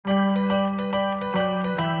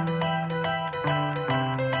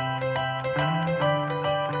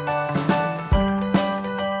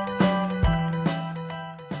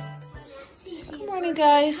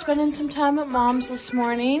is spending some time at Mom's this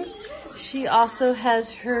morning. She also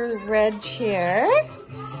has her red chair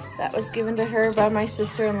that was given to her by my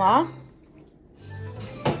sister-in-law.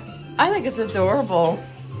 I think it's adorable.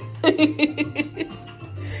 I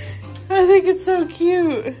think it's so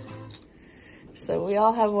cute. So we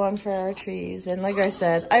all have one for our trees. And like I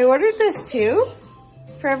said, I ordered this too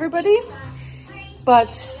for everybody,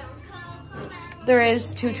 but there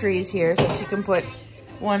is 2 trees here, so she can put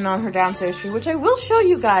one on her downstairs tree, which I will show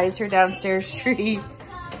you guys her downstairs tree.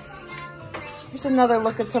 Here's another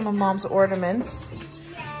look at some of Mom's ornaments.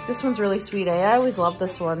 This one's really sweet, eh? I always love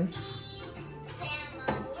this one.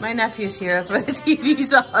 My nephew's here, that's why the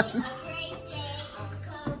TV's on.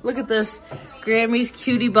 Look at this, Grammy's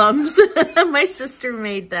Cutie Bums. My sister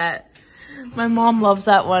made that. My mom loves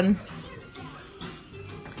that one.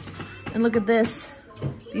 And look at this.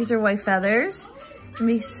 These are white feathers.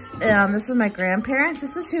 This is my grandparents.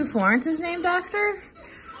 This is who Florence is named after.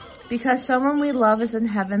 Because someone we love is in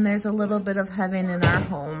heaven, there's a little bit of heaven in our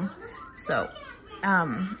home. So,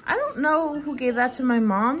 I don't know who gave that to my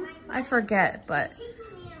mom. I forget, but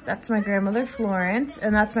that's my grandmother Florence,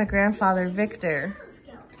 and that's my grandfather Victor.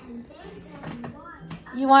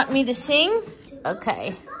 You want me to sing?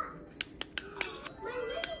 Okay.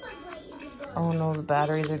 Oh no, the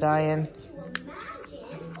batteries are dying.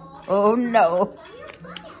 Oh no.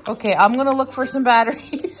 Okay, I'm gonna look for some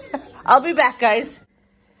batteries. I'll be back, guys.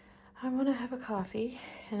 I'm gonna have a coffee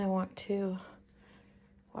and I want to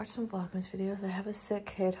watch some Vlogmas videos. I have a sick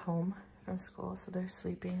kid home from school, so they're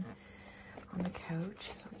sleeping on the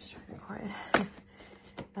couch. So I'm just trying to be quiet.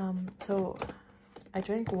 So I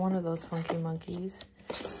drank one of those Funky Monkeys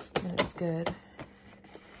and it was good.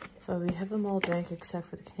 So we have them all drank except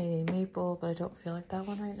for the Canadian Maple, but I don't feel like that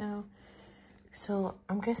one right now. So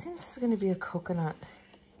I'm guessing this is going to be a coconut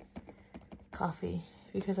coffee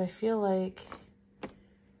because I feel like,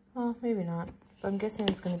 well, maybe not, but I'm guessing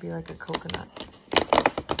it's going to be like a coconut.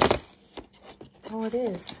 Oh, it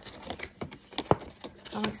is.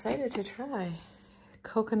 I'm excited to try.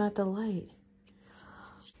 Coconut Delight.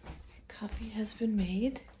 Coffee has been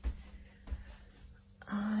made.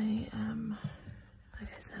 I am, like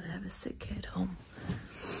I said, I have a sick kid home.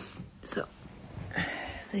 So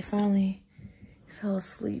they finally fell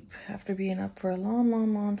asleep after being up for a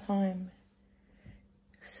long time.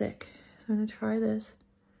 Sick. So I'm gonna try this.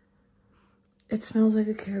 It smells like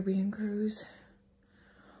a Caribbean cruise.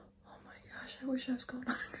 Oh my gosh, I wish I was going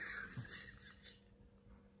on a cruise.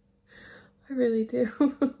 I really do.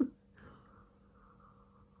 Oh my god.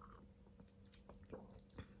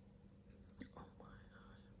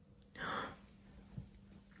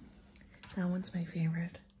 That one's my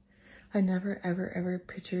favorite. I never ever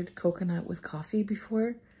pictured coconut with coffee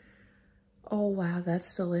before. Oh wow,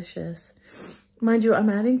 that's delicious. Mind you, I'm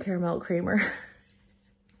adding caramel creamer.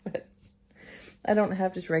 But I don't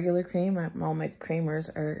have just regular cream. All my creamers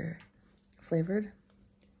are flavored.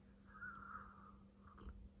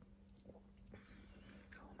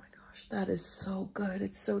 Oh my gosh, that is so good.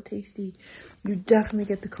 It's so tasty. You definitely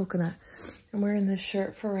get the coconut. I'm wearing this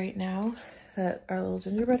shirt for right now that our little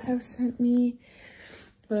gingerbread house sent me.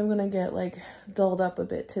 But I'm gonna get like dolled up a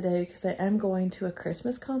bit today because I am going to a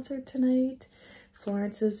Christmas concert tonight.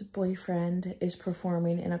 Florence's boyfriend is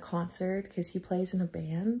performing in a concert because he plays in a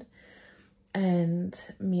band. And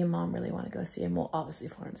me and Mom really want to go see him. Well, obviously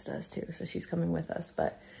Florence does too, so she's coming with us.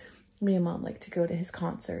 But me and Mom like to go to his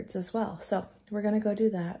concerts as well. So we're gonna go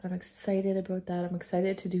do that. I'm excited about that. I'm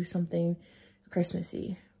excited to do something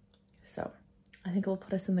Christmassy. So I think it will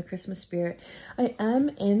put us in the Christmas spirit. I am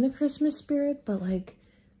in the Christmas spirit, but like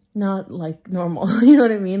not like normal. You know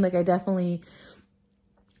what I mean? Like I definitely,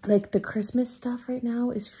 like the Christmas stuff right now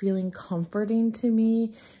is feeling comforting to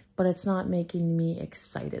me, but it's not making me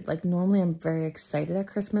excited. Like normally I'm very excited at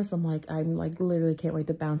Christmas. I'm like literally can't wait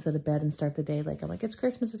to bounce out of bed and start the day. Like I'm like, it's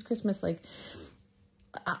Christmas, it's Christmas. Like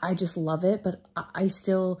I just love it, but I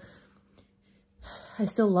still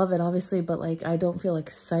love it obviously, but like I don't feel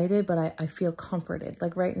excited, but I feel comforted.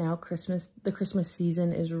 Like right now, the Christmas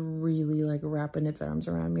season is really like wrapping its arms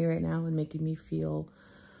around me right now and making me feel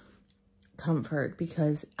comfort,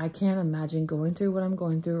 because I can't imagine going through what I'm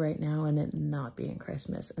going through right now and it not being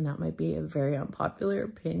Christmas. And that might be a very unpopular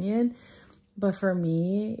opinion, but for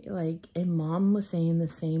me, like, and Mom was saying the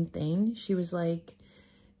same thing. She was like,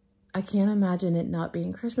 I can't imagine it not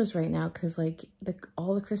being Christmas right now, because like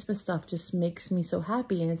all the Christmas stuff just makes me so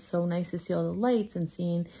happy, and it's so nice to see all the lights and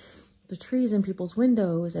seeing the trees in people's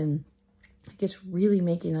windows, and it's really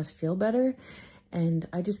making us feel better. And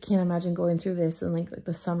I just can't imagine going through this in like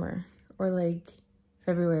the summer or like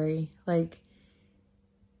February. Like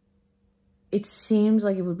it seems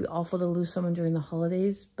like it would be awful to lose someone during the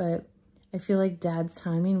holidays, but I feel like Dad's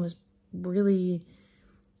timing was really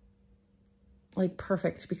like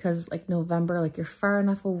perfect, because like November, like you're far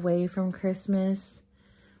enough away from Christmas,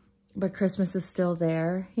 but Christmas is still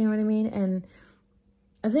there, you know what I mean? And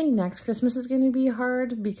I think next Christmas is going to be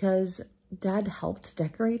hard because Dad helped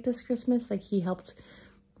decorate this Christmas. Like he helped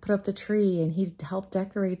put up the tree and he helped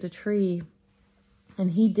decorate the tree,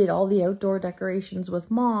 and he did all the outdoor decorations with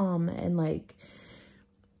Mom, and like,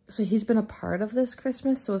 so he's been a part of this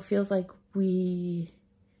Christmas. So it feels like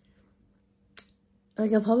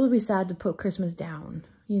it'll probably be sad to put Christmas down,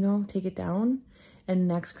 you know, take it down. And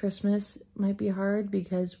next Christmas might be hard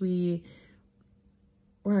because we're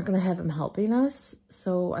not going to have him helping us.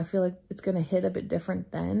 So I feel like it's going to hit a bit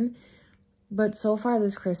different then. But so far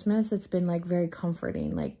this Christmas, it's been like very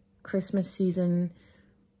comforting. Like Christmas season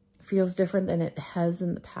feels different than it has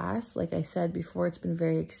in the past. Like I said before, it's been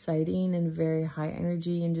very exciting and very high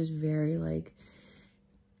energy and just very like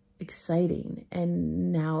exciting.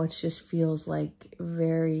 And now it just feels like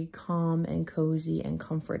very calm and cozy and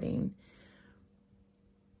comforting.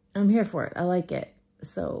 I'm here for it. I like it.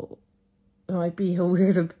 So it might be a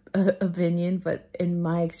weird opinion, but in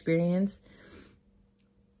my experience,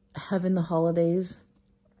 having the holidays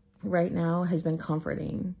right now has been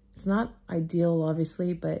comforting. It's not ideal,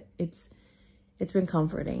 obviously, but it's been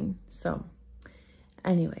comforting. So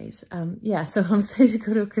anyways, yeah, so I'm excited to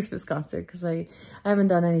go to a Christmas concert because I haven't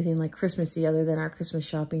done anything like Christmassy other than our Christmas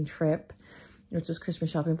shopping trip, which is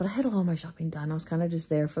Christmas shopping, but I had all my shopping done. I was kind of just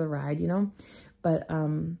there for the ride, you know, but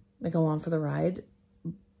like along for the ride.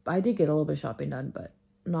 I did get a little bit of shopping done, but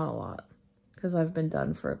not a lot because I've been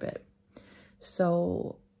done for a bit.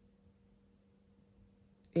 So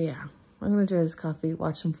yeah, I'm gonna enjoy this coffee,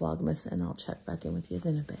 watch some Vlogmas, and I'll check back in with you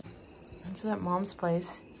in a bit. It's at Mom's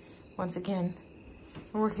place once again.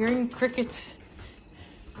 We're hearing crickets.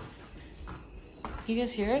 You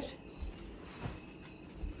guys hear it?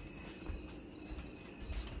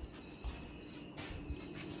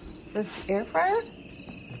 The air fryer?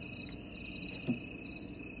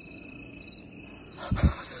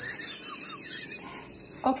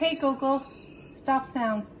 Okay, Google, stop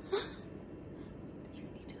sound. I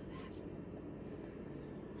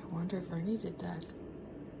wonder if Ernie did that.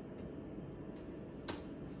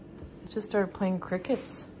 It just started playing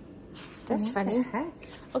crickets. That's funny.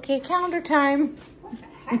 Okay, calendar time. What the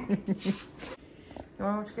heck? You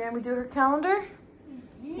want to watch Grammy do her calendar?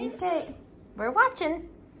 Okay, we're watching.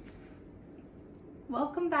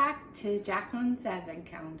 Welcome back to Jaclyn's advent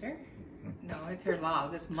calendar. No, it's her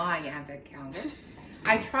log. It's my advent calendar.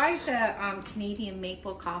 I tried the Canadian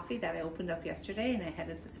maple coffee that I opened up yesterday, and I had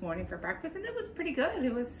it this morning for breakfast, and it was pretty good.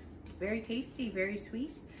 It was very tasty, very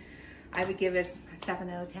sweet. I would give it a 7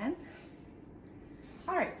 out of 10.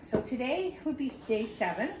 All right, so today would be day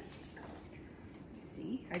 7. Let's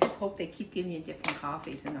see, I just hope they keep giving you different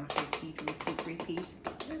coffees and not repeat.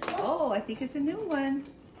 Oh, I think it's a new one.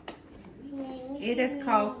 It is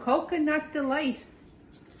called Coconut Delight.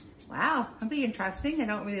 Wow, that'd be interesting. I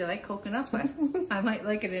don't really like coconut, but I might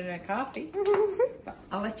like it in a coffee. But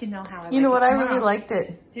I'll let you know how I like it. You know what? I tomorrow. really liked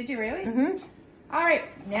it. Did you really? Mm-hmm. All right,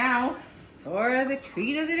 now for the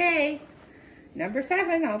treat of the day. Number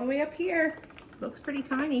 7, all the way up here. Looks pretty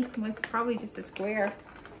tiny. It's probably just a square.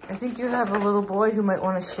 I think you have a little boy who might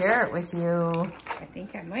want to share it with you. I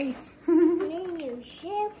think I might. Can you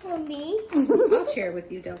share for me? I'll share with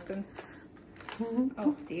you, Jaclyn.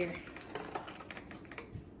 Oh, dear.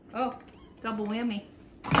 Oh, double whammy.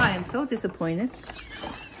 I am so disappointed.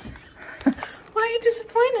 Why are you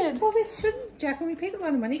disappointed? Well, it shouldn't, Jaclyn, we paid a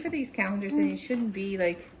lot of money for these calendars, and it shouldn't be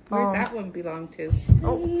like, where's that one belong to?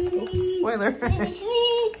 Oh, spoiler.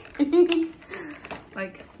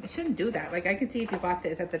 Like, it shouldn't do that. Like, I could see if you bought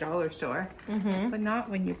this at the dollar store, but not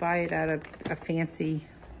when you buy it at a fancy,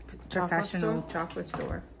 professional chocolate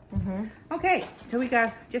store. Okay, so we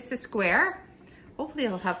got just a square. Hopefully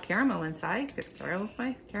it'll have caramel inside, because caramel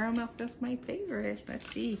is my favorite. Let's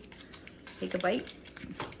see. Take a bite.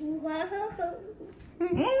 Wow.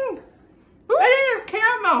 Mmm! It is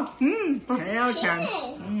caramel!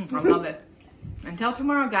 Mmm! I love it. Until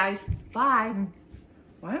tomorrow, guys. Bye.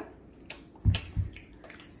 What?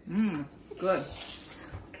 Mmm. Good.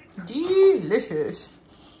 Delicious.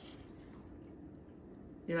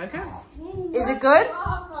 You like it? Is it good?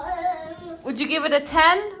 Would you give it a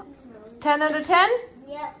 10? 10 out of 10?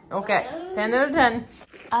 Yeah. Okay, 10 out of 10.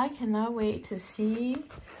 I cannot wait to see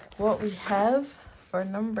what we have for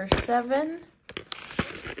number 7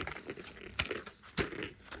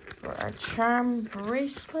 for our charm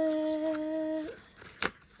bracelet.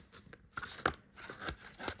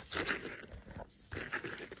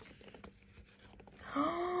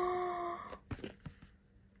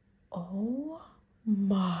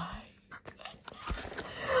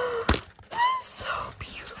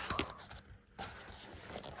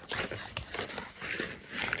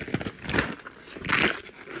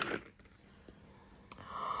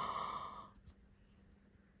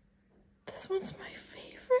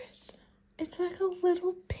 favorite. It's like a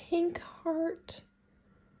little pink heart.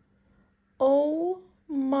 Oh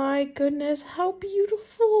my goodness, how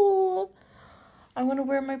beautiful. I want to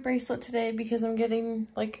wear my bracelet today because I'm getting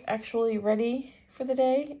like actually ready for the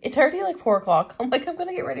day. It's already like 4 o'clock. I'm like, I'm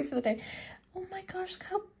gonna get ready for the day. Oh my gosh, look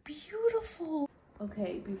how beautiful.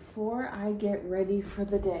 Okay, before I get ready for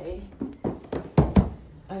the day,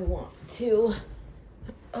 I want to,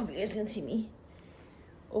 oh, you guys can see me,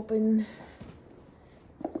 open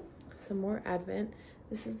some more Advent.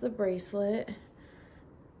 This is the bracelet.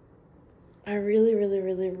 I really, really,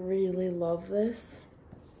 really, really love this.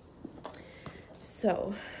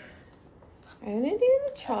 So, I'm gonna do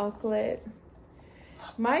the chocolate.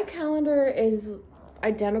 My calendar is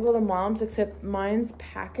identical to Mom's, except mine's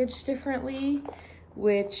packaged differently,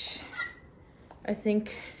 which I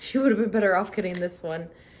think she would have been better off getting this one.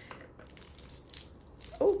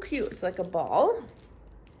 Oh, cute. It's like a ball.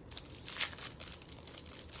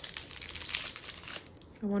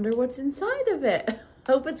 I wonder what's inside of it. I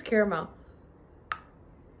hope it's caramel.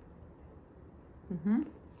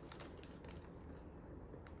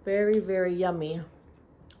 Very, very yummy.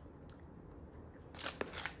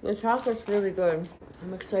 The chocolate's really good.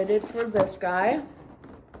 I'm excited for this guy.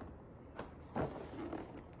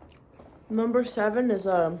 Number 7 is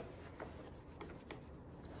I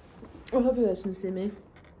hope you guys can see me.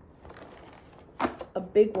 A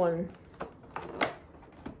big one.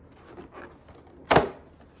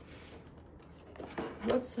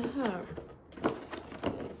 What's that?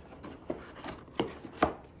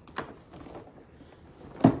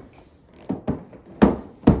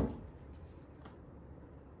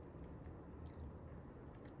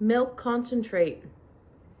 Milk concentrate.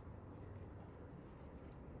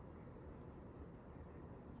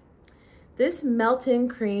 This melting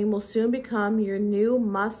cream will soon become your new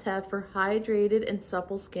must-have for hydrated and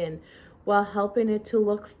supple skin while helping it to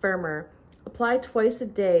look firmer. Apply twice a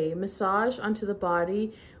day. Massage onto the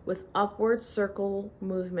body with upward circle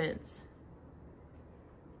movements.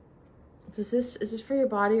 Is this for your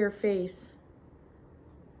body or face?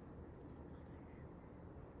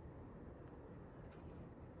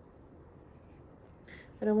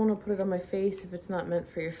 I don't want to put it on my face if it's not meant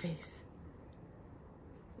for your face.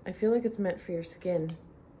 I feel like it's meant for your skin.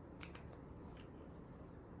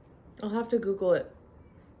 I'll have to Google it.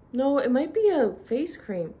 No, it might be a face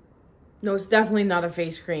cream. No, it's definitely not a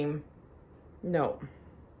face cream. No.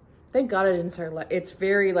 Thank God I didn't start. It's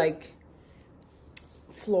very like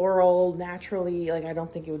floral, naturally. Like, I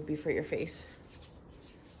don't think it would be for your face.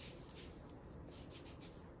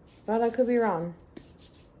 But I could be wrong.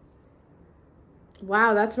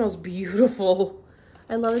 Wow, that smells beautiful.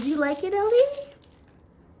 I love it. Do you like it, Ellie?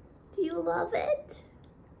 Do you love it?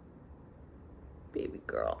 Baby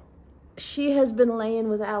girl. She has been laying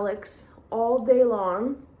with Alex all day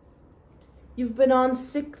long. You've been on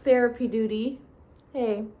sick therapy duty.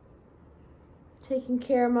 Hey. Taking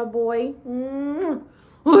care of my boy.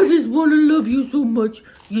 I just want to love you so much.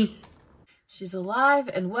 Yes. She's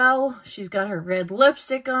alive and well. She's got her red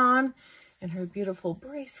lipstick on and her beautiful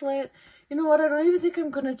bracelet. You know what? I don't even think I'm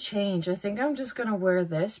going to change. I think I'm just going to wear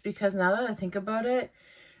this because now that I think about it,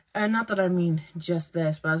 and not that I mean just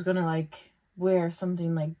this, but I was going to like wear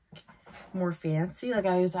something like more fancy. Like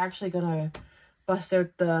I was actually going to bust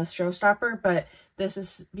out the showstopper, but this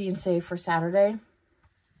is being saved for Saturday.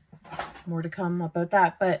 More to come about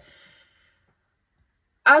that. But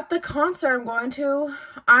at the concert I'm going to,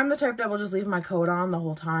 I'm the type that will just leave my coat on the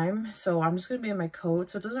whole time. So I'm just going to be in my coat.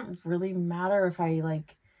 So it doesn't really matter if I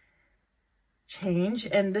like change.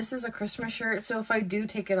 And this is a Christmas shirt. So if I do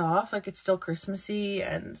take it off, like it's still Christmassy.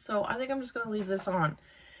 And so I think I'm just going to leave this on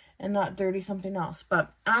and not dirty something else.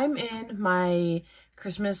 But I'm in my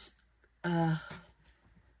Christmas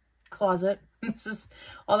closet. This is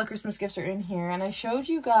all the Christmas gifts are in here. And I showed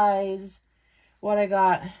you guys what I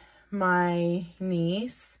got my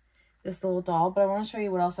niece, this little doll, but I want to show you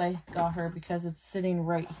what else I got her because it's sitting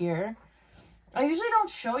right here. I usually don't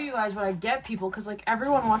show you guys what I get people because like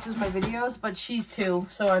everyone watches my videos, but she's 2,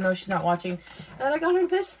 so I know she's not watching. And then I got her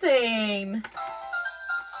this thing.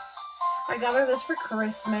 I got her this for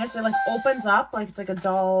Christmas. It like opens up, like it's like a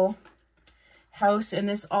doll house, and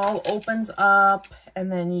this all opens up and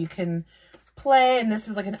then you can play, and this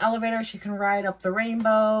is like an elevator. She can ride up the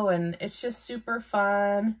rainbow and it's just super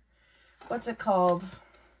fun. What's it called?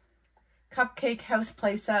 Cupcake house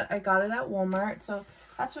playset. I got it at Walmart. So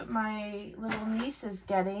that's what my little niece is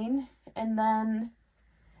getting. And then,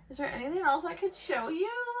 is there anything else I could show you?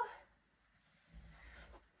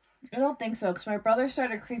 I don't think so, because my brother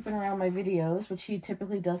started creeping around my videos, which he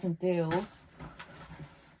typically doesn't do.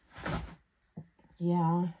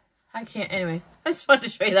 Yeah. I can't, anyway. I just wanted to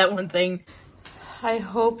show you that one thing. I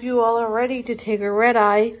hope you all are ready to take a red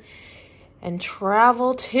eye and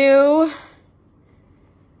travel to...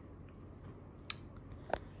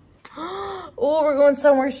 Oh, we're going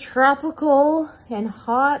somewhere tropical and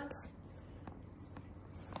hot.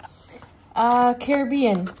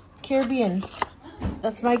 Caribbean.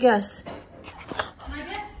 That's my guess. My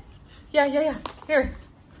guess? Yeah. Here.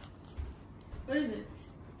 What is it?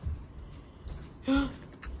 What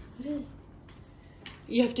is it?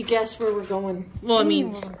 You have to guess where we're going. Well, I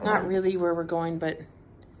mean, not really where we're going, but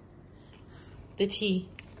the tea.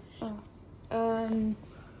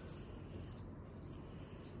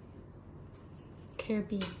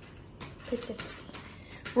 Caribbean. Pacific.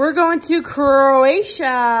 We're going to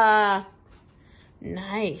Croatia.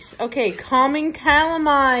 Nice. Okay, calming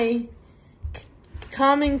calamine.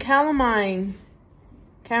 Chamomile.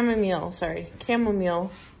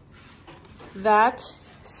 That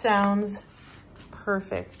sounds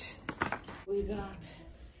perfect. We got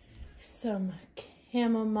some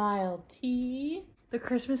chamomile tea. The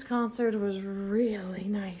Christmas concert was really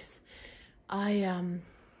nice. I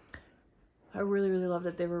really loved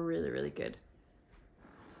it. They were really good.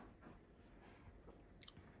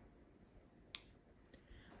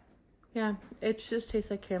 Yeah, it just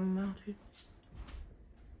tastes like chamomile tea.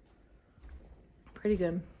 Pretty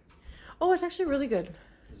good. Oh, it's actually really good.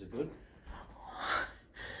 Is it good?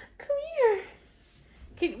 Come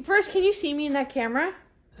here. First, can you see me in that camera?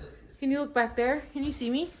 Can you look back there? Can you see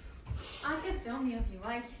me? I could film you if you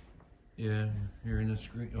like. Yeah, you're in the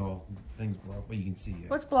screen. Oh, things block, but you can see it.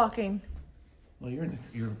 What's blocking? Well,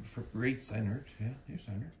 you're right centered. Yeah, you're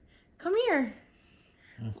centered. Come here.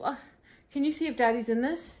 Well, can you see if Daddy's in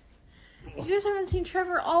this? You guys haven't seen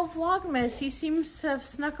Trevor all Vlogmas. He seems to have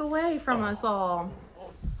snuck away from us all.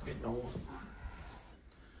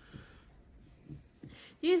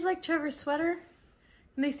 You guys like Trevor's sweater?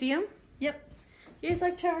 Can they see him? Yep. You guys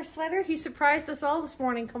like Trevor's sweater? He surprised us all this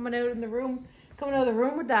morning coming out of the room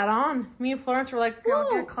with that on. Me and Florence were like, I'll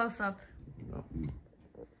whoa. get a close up. No.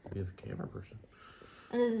 You're the camera person.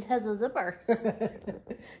 And it has a zipper.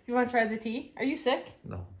 You want to try the tea? Are you sick?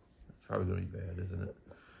 No. It's probably going to be bad, isn't it?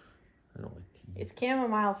 I don't like tea. It's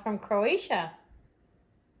chamomile from Croatia.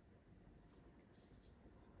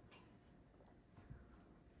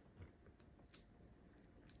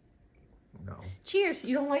 No. Cheers.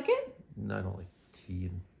 You don't like it? No, I don't like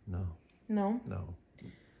tea. No. No.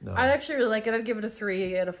 I I'd actually really like it. I'd give it a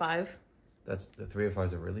 3 out of 5. That's the 3 of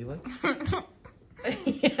 5s I really like.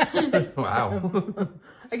 Yeah. Wow.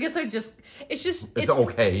 I guess it's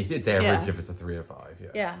okay. It's average Yeah. if it's a 3 of 5. Yeah.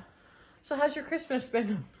 Yeah. So how's your Christmas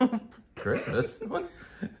been? Christmas? What?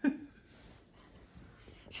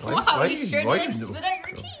 Wow, you sure did spit out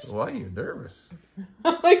your teeth. Why are you nervous?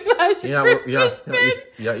 Like, how's your Christmas been?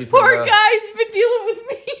 You Poor guy's been dealing with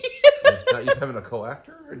me. Not you having a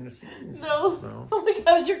co-actor in your scenes? No. Oh my God,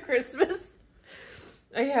 how's your Christmas?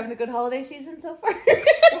 Are you having a good holiday season so far?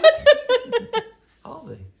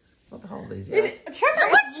 Holidays. It's not the holidays yet. Trevor,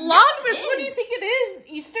 it's Vlogmas. What do you think it is?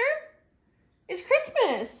 Easter? It's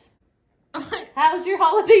Christmas. How's your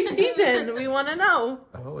holiday season? We want to know.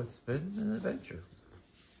 Oh, it's been an adventure.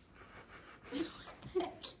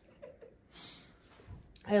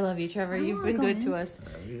 I love you, Trevor. You've been good to us.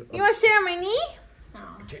 You You want to sit on my knee?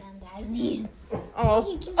 Oh, Dad's knee.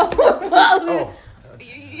 Oh. Oh.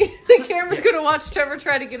 The camera's going to watch Trevor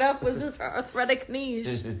try to get up with his arthritic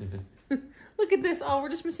knees. Look at this. Oh, we're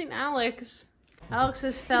just missing Alex. Alex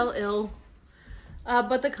has fell ill.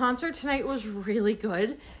 But the concert tonight was really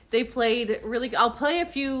good. They played really... I'll play a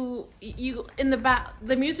few... You in the back...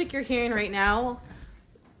 The music you're hearing right now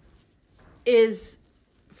is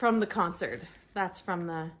from the concert. That's from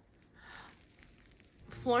the...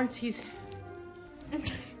 Florence, he's...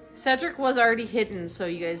 Cedric was already hidden, so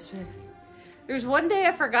you guys... There was one day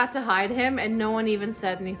I forgot to hide him and no one even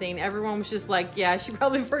said anything. Everyone was just like, yeah, she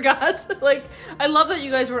probably forgot. Like, I love that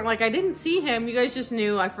you guys weren't like, I didn't see him. You guys just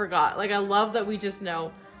knew I forgot. Like, I love that we just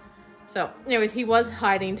know. So, anyways, he was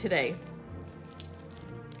hiding today.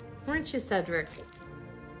 Weren't you, Cedric?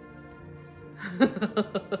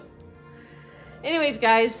 Anyways,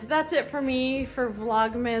 guys, that's it for me for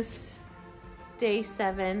Vlogmas Day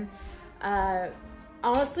 7.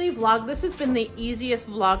 Honestly, this has been the easiest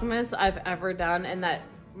Vlogmas I've ever done, and that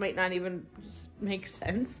might not even make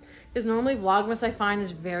sense. Because normally Vlogmas I find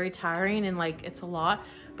is very tiring and like it's a lot,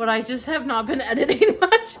 but I just have not been editing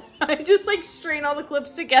much. I just like strain all the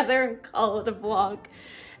clips together and call it a vlog.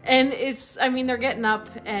 And it's, I mean, they're getting up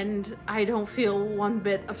and I don't feel one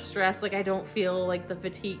bit of stress. Like I don't feel like the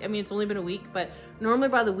fatigue. I mean, it's only been a week, but normally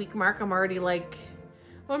by the week mark, I'm already like,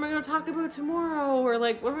 what am I going to talk about tomorrow? Or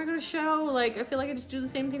like, what am I going to show? Like, I feel like I just do the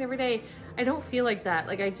same thing every day. I don't feel like that.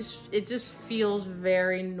 Like, it just feels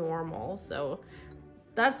very normal. So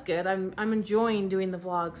that's good. I'm enjoying doing the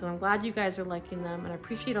vlogs, and I'm glad you guys are liking them, and I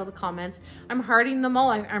appreciate all the comments. I'm hearting them all.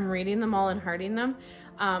 I'm reading them all and hearting them.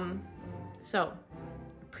 So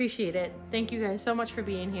appreciate it. Thank you guys so much for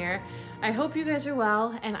being here. I hope you guys are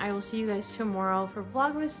well, and I will see you guys tomorrow for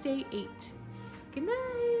Vlogmas Day 8. Good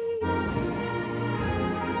night.